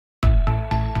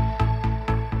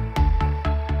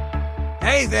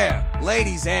Hey there,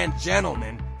 ladies and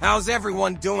gentlemen. How's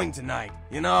everyone doing tonight?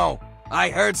 You know,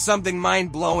 I heard something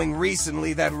mind-blowing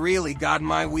recently that really got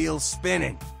my wheels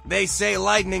spinning. They say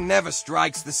lightning never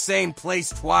strikes the same place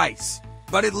twice.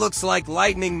 But it looks like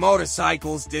lightning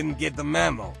motorcycles didn't get the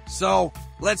memo. So,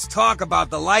 let's talk about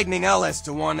the Lightning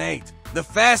LS-18, the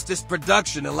fastest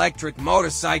production electric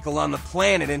motorcycle on the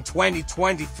planet in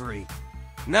 2023.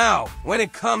 Now, when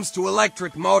it comes to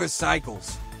electric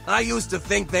motorcycles, I used to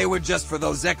think they were just for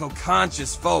those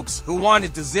eco-conscious folks who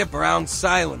wanted to zip around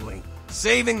silently,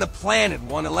 saving the planet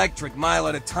one electric mile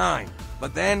at a time.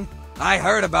 But then, I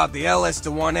heard about the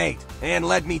LS-18, and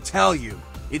let me tell you,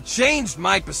 it changed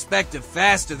my perspective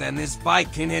faster than this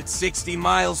bike can hit 60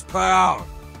 miles per hour.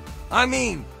 I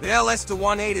mean, the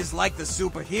LS-18 is like the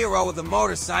superhero of the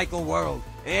motorcycle world,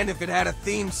 and if it had a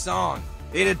theme song,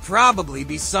 it'd probably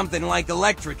be something like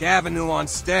Electric Avenue on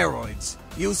steroids.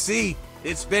 You see,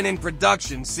 it's been in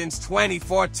production since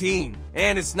 2014,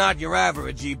 and it's not your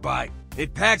average e-bike.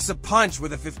 It packs a punch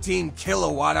with a 15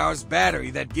 kilowatt-hours battery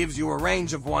that gives you a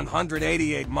range of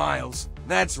 188 miles.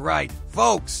 That's right,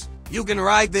 folks. You can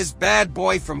ride this bad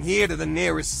boy from here to the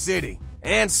nearest city,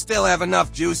 and still have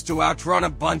enough juice to outrun a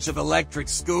bunch of electric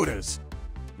scooters.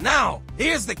 Now,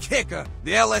 here's the kicker.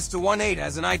 The LS-18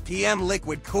 has an IPM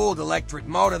liquid-cooled electric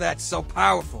motor that's so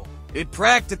powerful, it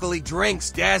practically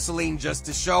drinks gasoline just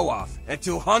to show off, at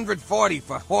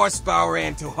 244 horsepower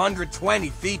and 220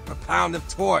 feet per pound of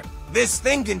torque. This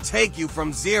thing can take you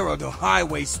from 0 to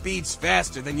highway speeds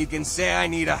faster than you can say I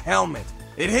need a helmet.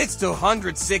 It hits to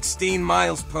 116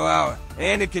 miles per hour,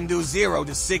 and it can do 0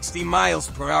 to 60 miles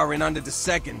per hour in under 2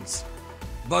 seconds.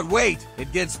 But wait,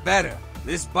 it gets better.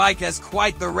 This bike has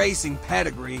quite the racing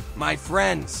pedigree, my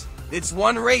friends. It's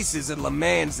won races at Le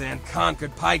Mans and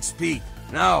conquered Pikes Peak.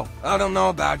 Now, I don't know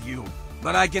about you,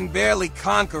 but I can barely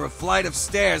conquer a flight of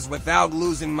stairs without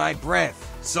losing my breath.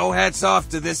 So hats off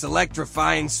to this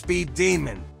electrifying speed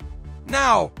demon.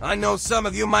 Now, I know some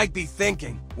of you might be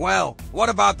thinking, well, what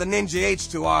about the Ninja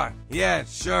H2R? Yeah,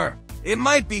 sure. It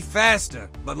might be faster,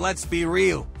 but let's be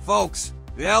real, folks.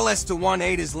 The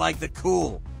LS-18 is like the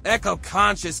cool,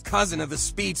 eco-conscious cousin of the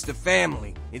Speedster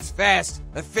family. It's fast,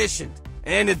 efficient,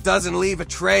 and it doesn't leave a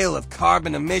trail of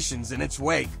carbon emissions in its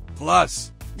wake.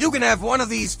 Plus, you can have one of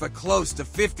these for close to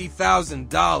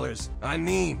 $50,000. I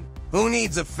mean, who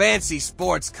needs a fancy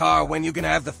sports car when you can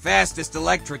have the fastest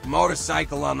electric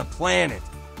motorcycle on the planet?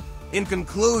 In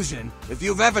conclusion, if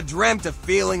you've ever dreamt of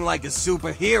feeling like a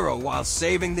superhero while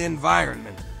saving the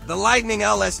environment, the Lightning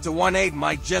LS-18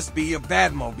 might just be your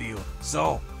Batmobile.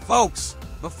 So, folks,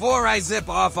 before I zip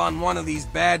off on one of these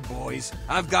bad boys,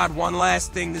 I've got one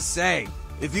last thing to say.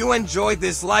 If you enjoyed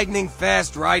this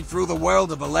lightning-fast ride through the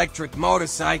world of electric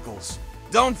motorcycles,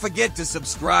 don't forget to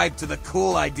subscribe to the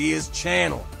Cool Ideas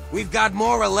channel. We've got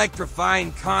more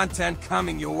electrifying content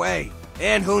coming your way.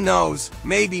 And who knows,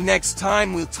 maybe next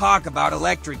time we'll talk about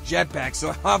electric jetpacks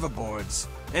or hoverboards.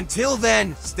 Until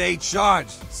then, stay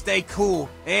charged, stay cool,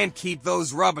 and keep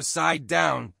those rubber side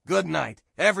down. Good night,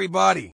 everybody.